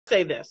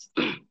say this.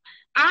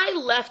 I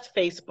left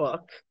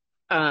Facebook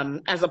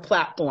as a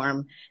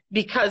platform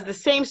because the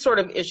same sort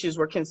of issues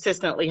were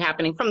consistently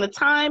happening. From the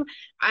time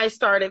I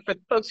started, for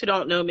folks who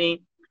don't know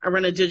me, I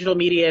run a digital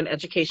media and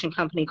education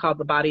company called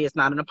The Body Is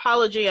Not an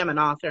Apology. I'm an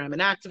author, I'm an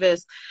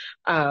activist,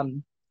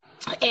 and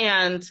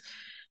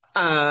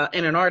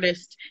an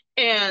artist.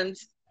 And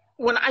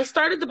when I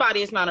started The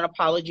Body Is Not an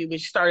Apology,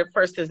 which started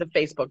first as a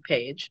Facebook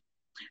page,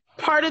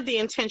 part of the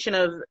intention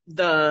of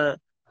the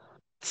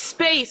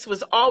space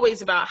was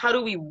always about how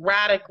do we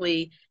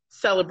radically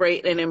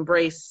celebrate and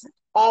embrace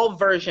all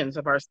versions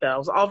of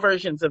ourselves, all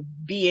versions of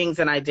beings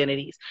and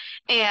identities.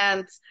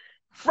 And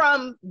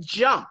from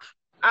jump,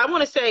 I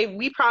want to say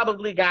we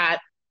probably got,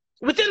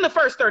 within the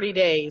first 30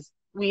 days,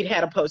 we'd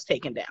had a post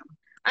taken down.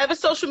 I have a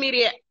social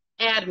media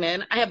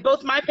admin. I have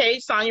both my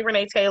page, Sonya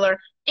Renee Taylor,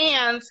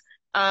 and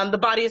The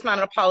Body Is Not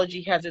an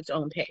Apology has its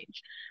own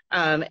page.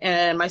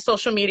 And my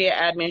social media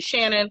admin,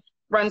 Shannon,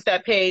 runs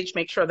that page,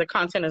 makes sure the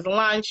content is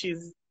aligned.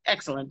 She's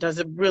excellent, does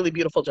a really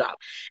beautiful job.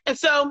 And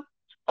so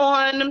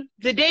on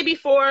the day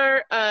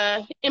before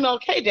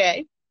MLK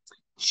Day,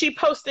 she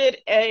posted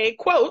a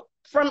quote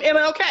from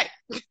MLK,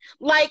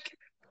 like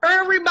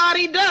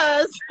everybody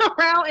does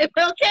around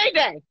MLK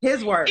Day.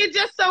 His word. It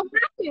just so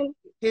happened.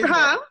 His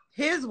word.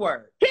 His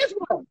word. His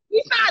word.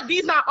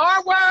 These not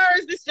our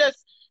words.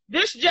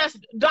 This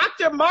just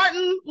Dr.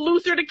 Martin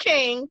Luther the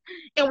King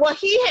and what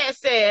he had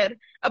said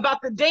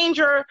about the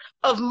danger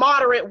of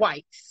moderate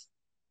whites.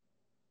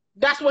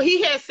 That's what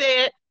he had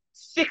said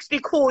 60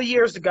 cool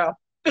years ago.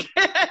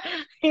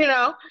 You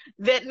know,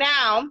 that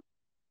now,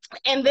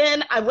 and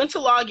then I went to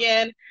log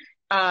in,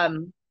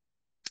 and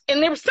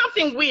there was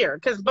something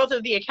weird because both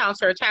of the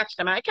accounts are attached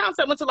to my accounts.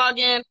 I went to log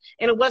in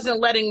and it wasn't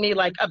letting me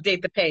like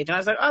update the page. And I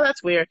was like, oh,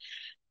 that's weird.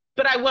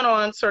 But I went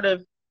on, sort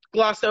of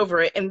glossed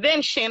over it. And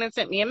then Shannon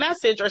sent me a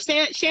message, or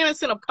Shannon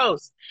sent a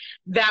post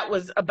that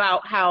was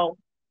about how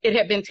it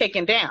had been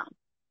taken down.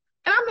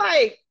 And I'm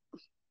like,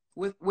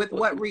 with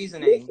what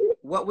reasoning?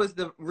 What was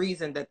the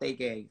reason that they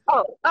gave?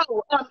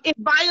 It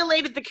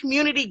violated the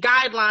community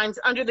guidelines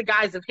under the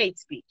guise of hate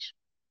speech.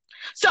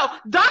 So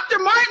Dr.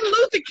 Martin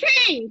Luther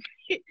King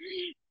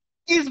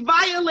is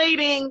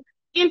violating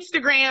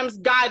Instagram's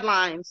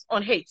guidelines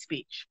on hate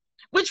speech,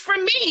 which for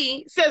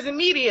me says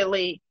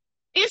immediately,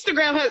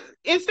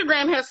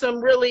 Instagram has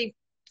some really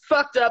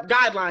fucked up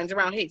guidelines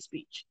around hate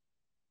speech.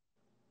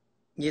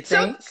 You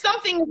think?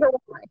 Something is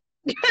wrong.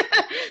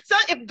 So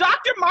if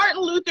Dr.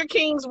 Martin Luther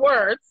King's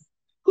words,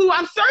 who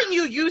I'm certain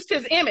you used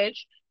his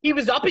image, he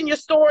was up in your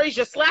stories,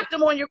 you slapped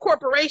him on your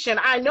corporation.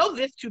 I know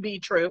this to be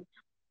true.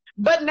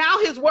 But now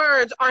his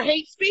words are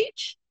hate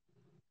speech.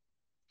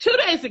 2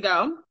 days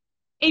ago,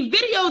 a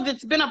video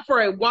that's been up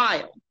for a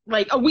while,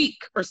 like a week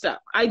or so.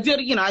 I do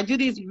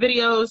these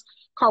videos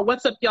called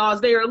What's Up, Y'all?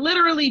 They are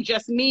literally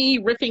just me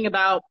riffing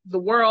about the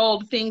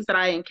world, things that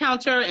I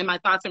encounter, and my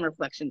thoughts and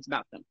reflections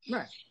about them.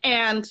 Right.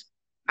 And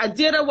I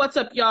did a What's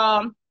Up,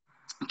 Y'all?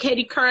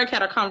 Katie Couric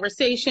had a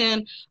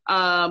conversation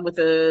with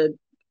a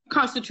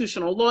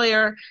constitutional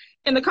lawyer.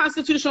 And the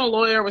constitutional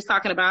lawyer was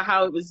talking about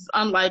how it was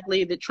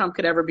unlikely that Trump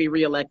could ever be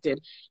reelected.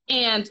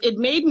 And it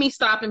made me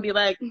stop and be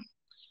like,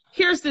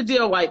 here's the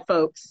deal, white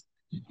folks.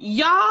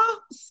 Y'all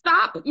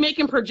stop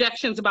making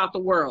projections about the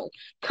world.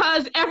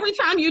 Because every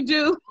time you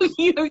do,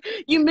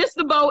 you miss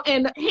the boat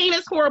and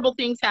heinous, horrible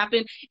things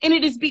happen. And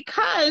it is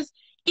because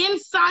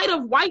inside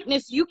of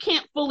whiteness, you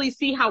can't fully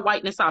see how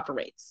whiteness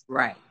operates.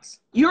 Right.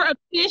 You're a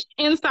fish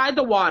inside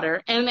the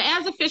water, and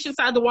as a fish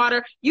inside the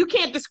water, you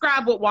can't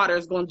describe what water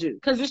is going to do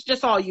because it's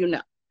just all you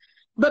know.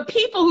 But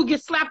people who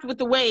get slapped with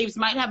the waves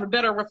might have a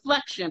better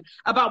reflection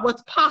about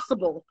what's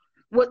possible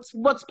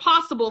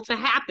to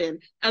happen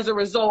as a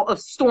result of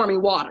stormy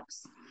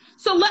waters.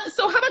 So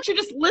how about you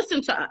just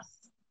listen to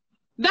us?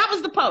 That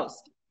was the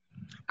post.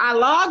 I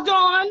logged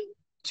on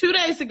 2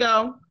 days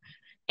ago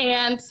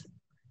and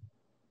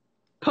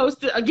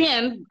posted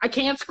again. I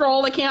can't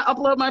scroll. I can't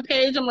upload my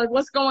page. I'm like,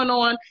 what's going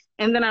on?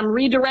 And then I'm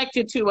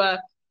redirected to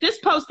this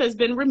post has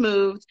been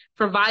removed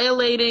for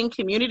violating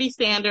community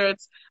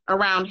standards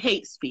around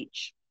hate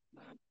speech.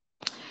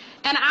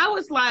 And I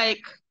was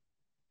like,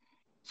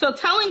 so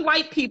telling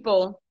white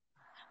people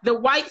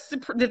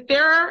that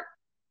their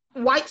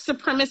white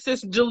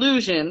supremacist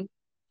delusion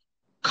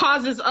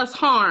causes us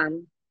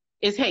harm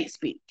is hate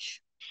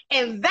speech.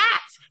 And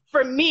that,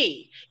 for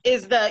me,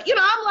 is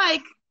I'm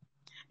like,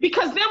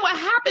 because then what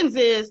happens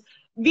is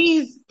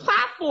these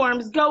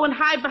platforms go and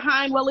hide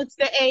behind, well, it's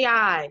the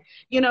AI.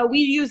 We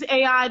use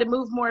AI to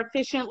move more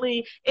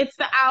efficiently. It's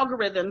the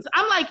algorithms.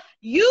 I'm like,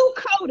 you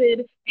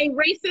coded a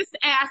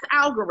racist-ass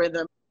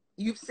algorithm.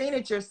 You've seen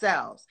it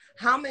yourselves.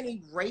 How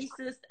many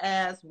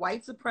racist-ass,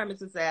 white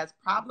supremacist-ass,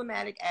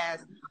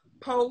 problematic-ass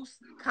posts,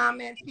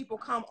 comments, people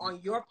come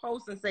on your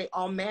posts and say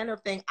all manner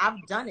of things.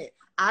 I've done it.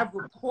 I've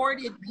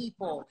reported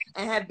people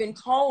and have been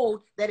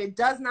told that it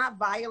does not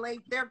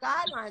violate their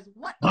guidelines.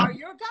 What are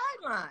your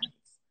guidelines?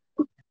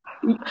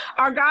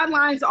 Our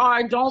guidelines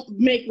are don't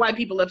make white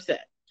people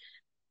upset.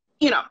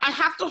 I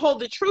have to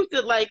hold the truth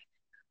that, like,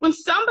 when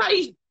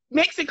somebody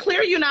makes it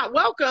clear you're not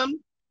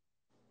welcome,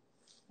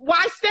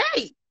 why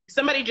stay?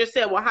 Somebody just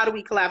said, well, how do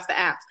we collapse the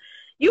apps?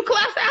 You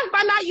collapse the apps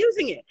by not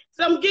using it.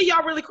 So I'm going to give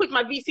y'all really quick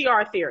my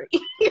VCR theory.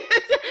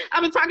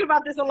 I've been talking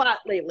about this a lot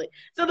lately.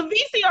 So the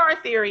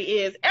VCR theory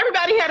is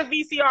everybody had a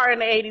VCR in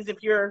the 80s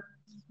if you're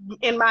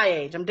in my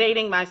age. I'm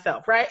dating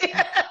myself, right?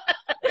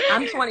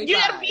 I'm 25. You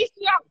had a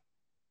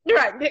VCR,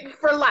 right,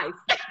 for life.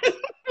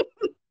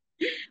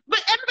 But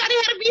everybody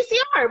had a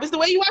VCR. It was the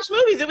way you watch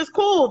movies. It was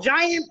cool.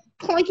 Giant,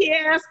 clunky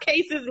ass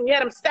cases, and you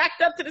had them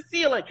stacked up to the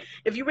ceiling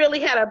if you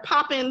really had a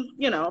poppin',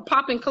 a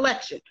poppin'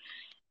 collection.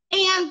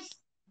 And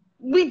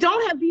we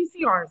don't have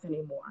VCRs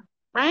anymore,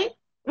 right?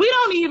 We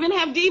don't even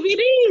have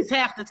DVDs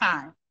half the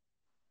time.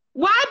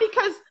 Why?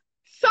 Because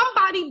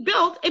somebody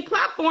built a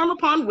platform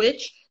upon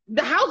which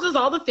the houses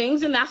all the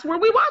things, and that's where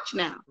we watch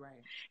now.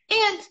 Right.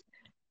 And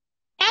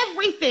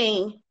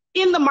everything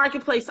in the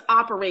marketplace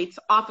operates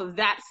off of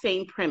that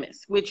same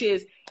premise, which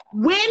is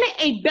when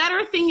a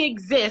better thing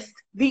exists,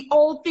 the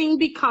old thing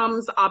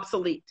becomes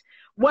obsolete.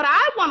 What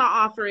I want to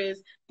offer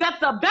is that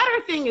the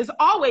better thing is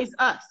always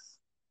us.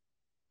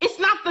 It's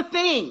not the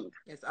thing.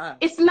 It's us.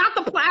 It's not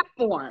the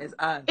platform. It's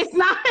us. It's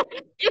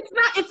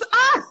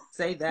us.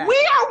 Say that. We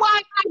are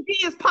why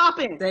IG is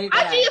popping. Say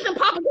that. IG isn't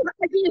popping because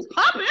IG is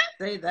popping.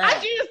 Say that.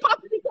 IG is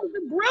popping because the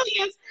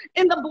brilliance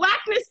and the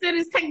blackness that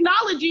is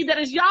technology, that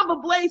is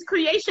Yaba Blay's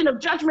creation of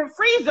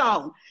judgment-free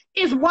zone,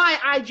 is why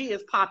IG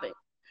is popping.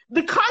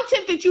 The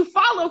content that you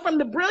follow from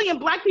the brilliant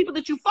black people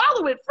that you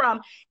follow it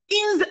from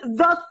is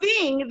the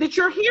thing that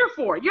you're here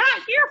for. You're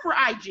not here for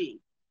IG.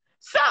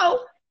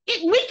 So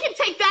we can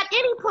take that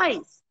any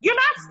place. You're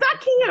not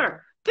stuck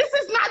here. This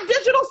is not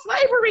digital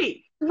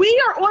slavery.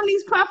 We are on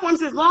these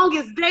platforms as long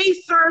as they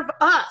serve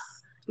us,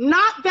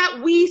 not that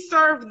we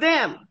serve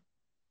them.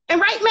 And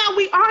right now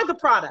we are the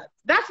product.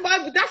 That's why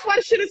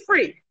the shit is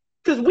free,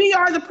 because we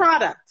are the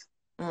product.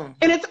 And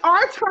it's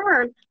our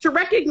turn to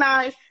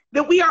recognize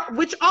that we are,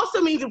 which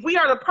also means if we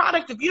are the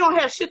product, if you don't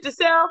have shit to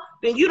sell,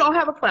 then you don't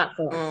have a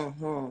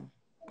platform.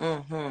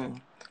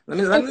 Let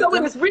me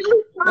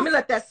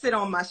let that sit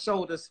on my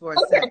shoulders for a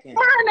second.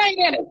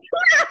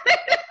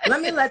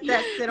 Let me let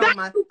that sit on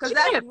my, because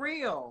that's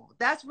real.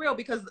 That's real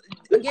because,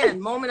 again,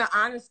 moment of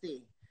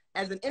honesty,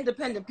 as an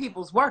independent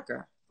people's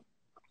worker,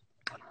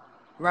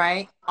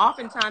 right?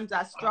 Oftentimes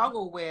I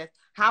struggle with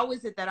how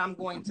is it that I'm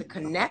going to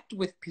connect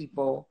with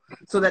people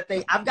so that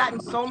I've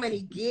gotten so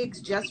many gigs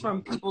just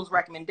from people's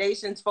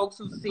recommendations, folks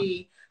who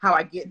see how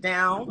I get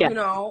down,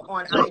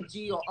 on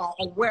IG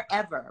or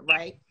wherever,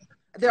 right?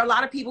 There are a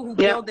lot of people who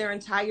build their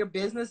entire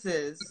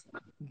businesses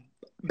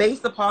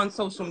based upon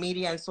social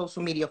media and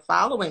social media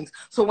followings.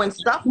 So when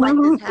stuff like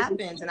this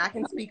happens, and I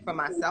can speak for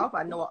myself,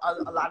 I know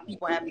a lot of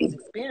people have this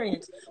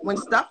experience. When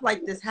stuff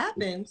like this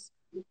happens,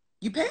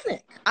 you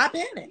panic. I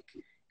panic.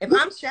 If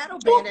I'm shadow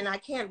banned and I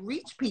can't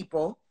reach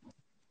people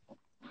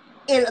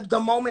in the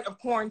moment of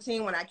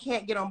quarantine, when I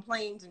can't get on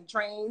planes and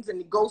trains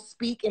and go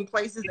speak in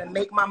places and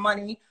make my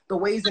money the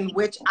ways in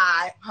which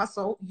I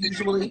hustle,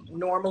 usually,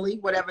 normally,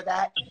 whatever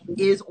that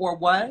is or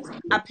was,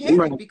 I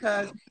panic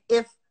because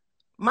if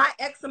my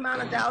X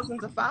amount of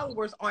thousands of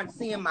followers aren't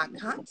seeing my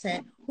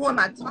content, who am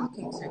I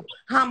talking to?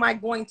 How am I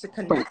going to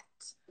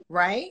connect,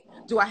 right?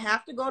 Do I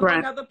have to go to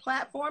another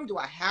platform? Do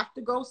I have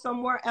to go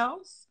somewhere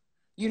else?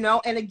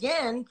 And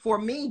again, for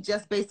me,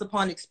 just based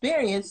upon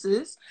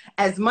experiences,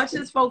 as much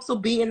as folks will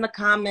be in the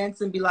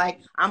comments and be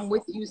like, I'm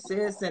with you,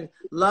 sis, and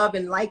love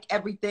and like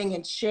everything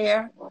and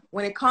share,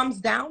 when it comes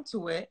down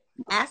to it,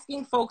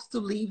 asking folks to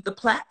leave the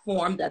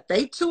platform that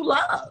they too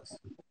love.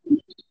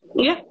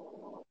 Yeah.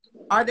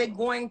 Are they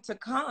going to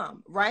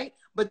come, right?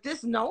 But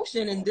this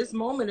notion in this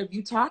moment of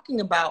you talking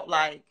about,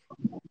 like,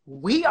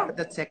 we are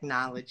the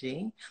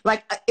technology,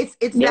 like, it's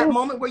that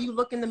moment where you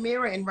look in the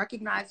mirror and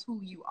recognize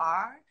who you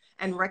are.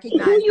 And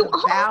recognize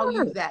the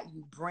value that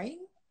you bring.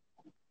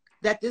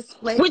 That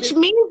display, which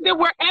means that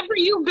wherever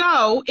you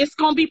go, it's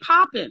gonna be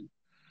popping.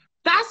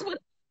 That's what,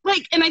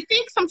 and I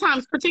think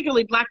sometimes,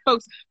 particularly Black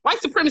folks,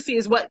 white supremacy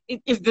is what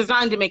is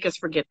designed to make us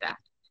forget that.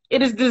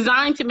 It is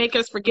designed to make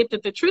us forget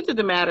that the truth of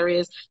the matter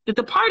is that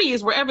the party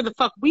is wherever the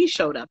fuck we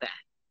showed up at.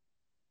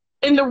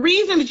 And the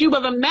reason that you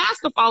have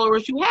amassed the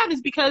followers you have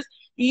is because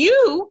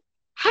you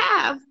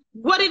have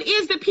what it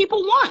is that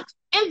people want,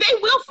 and they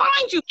will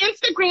find you.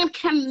 Instagram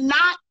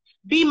cannot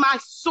be my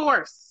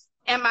source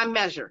and my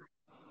measure.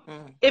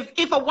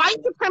 If a white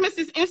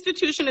supremacist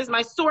institution is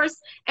my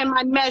source and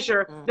my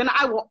measure, then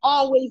I will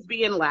always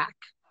be in lack.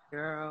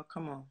 Girl,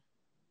 come on.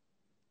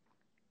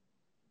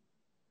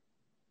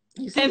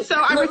 You see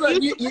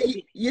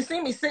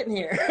me sitting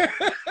here.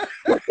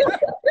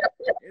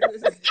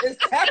 it's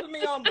tapping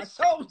me on my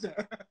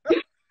shoulder.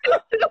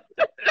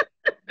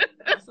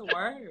 That's a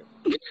word.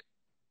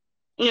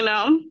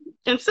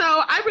 And so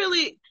I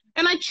really,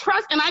 and I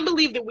trust, and I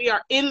believe that we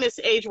are in this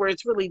age where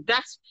it's really,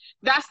 that's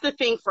the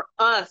thing for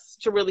us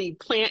to really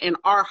plant in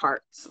our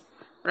hearts,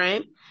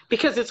 right?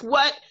 Because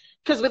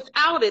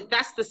without it,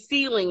 that's the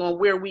ceiling on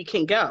where we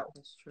can go,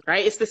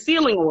 right? It's the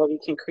ceiling on what we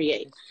can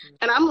create.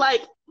 And I'm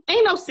like,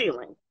 ain't no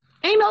ceiling.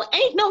 Ain't no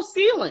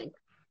ceiling.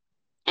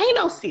 Ain't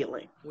no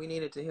ceiling. We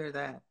needed to hear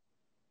that.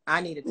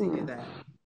 I needed to hear that.